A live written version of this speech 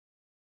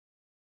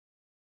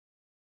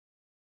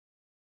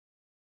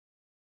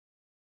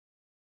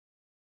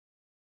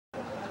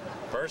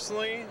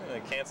personally, I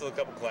canceled a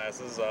couple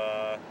classes.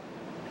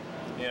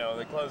 You know,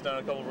 they closed down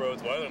a couple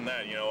roads. But other than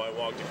that, you know, I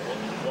walked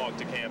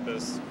to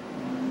campus.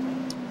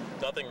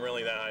 Nothing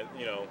really that,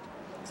 you know,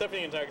 except for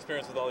the entire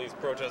experience with all these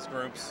protest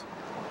groups.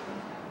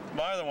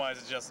 But otherwise,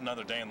 it's just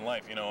another day in the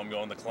life. You know, I'm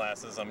going to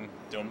classes, I'm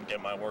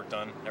getting my work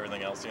done,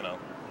 everything else, you know.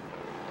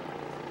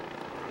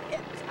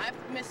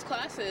 I've missed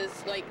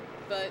classes,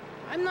 but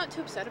I'm not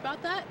too upset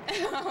about that.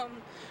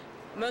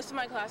 Most of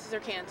my classes are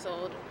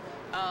canceled.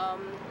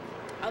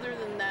 Other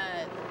than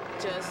that,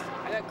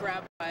 I got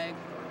grabbed by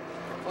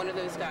one of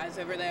those guys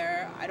over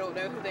there. I don't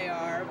know who they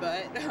are,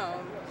 but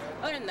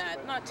other than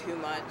that, not too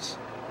much.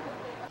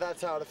 That's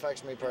how it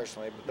affects me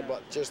personally,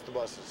 but just the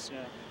buses.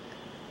 Yeah.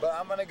 But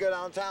I'm gonna go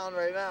downtown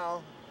right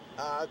now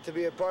to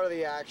be a part of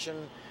the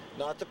action,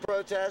 not to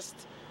protest,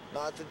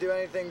 not to do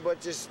anything, but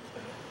just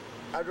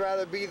I'd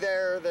rather be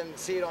there than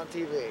see it on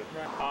TV.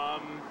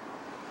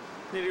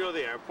 Need to go to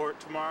the airport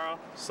tomorrow,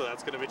 so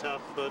that's gonna be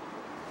tough. But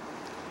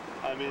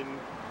I mean,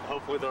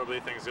 hopefully there'll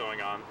be things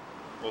going on.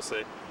 We'll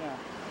see. Yeah.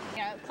 You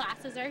know,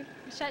 classes are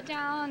shut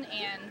down,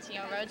 and you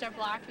know, roads are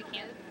blocked. We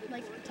can't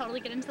totally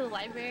get into the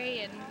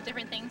library and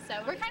different things. So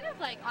we're kind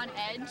of on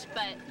edge,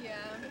 but yeah.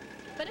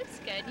 But it's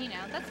good, you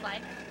know, that's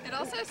life. It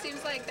also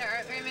seems like there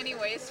aren't very many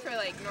ways for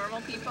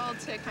normal people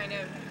to kind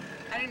of,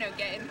 I don't know,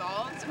 get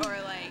involved or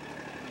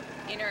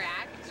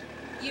interact.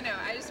 You know,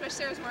 I just wish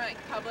there was more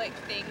public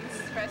things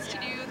for us to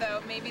do,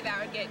 though maybe that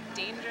would get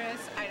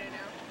dangerous. I don't know.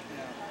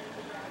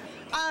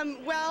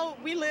 Well,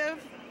 we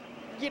live,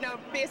 you know,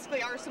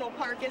 basically Arsenal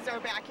Park is our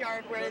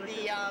backyard where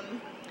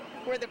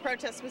the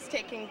protest was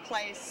taking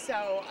place.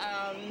 So,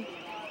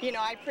 you know,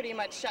 I pretty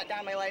much shut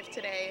down my life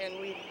today, and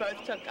we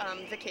both took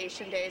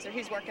vacation days, or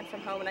he's working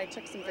from home and I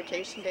took some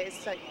vacation days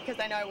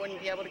because I know I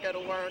wouldn't be able to go to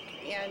work.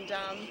 And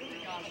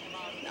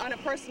on a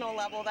personal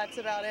level, that's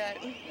about it.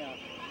 Yeah.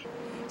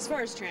 As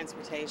far as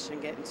transportation,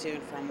 getting to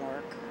and from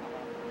work,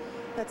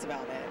 that's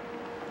about it,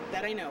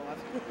 that I know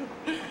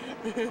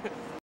of.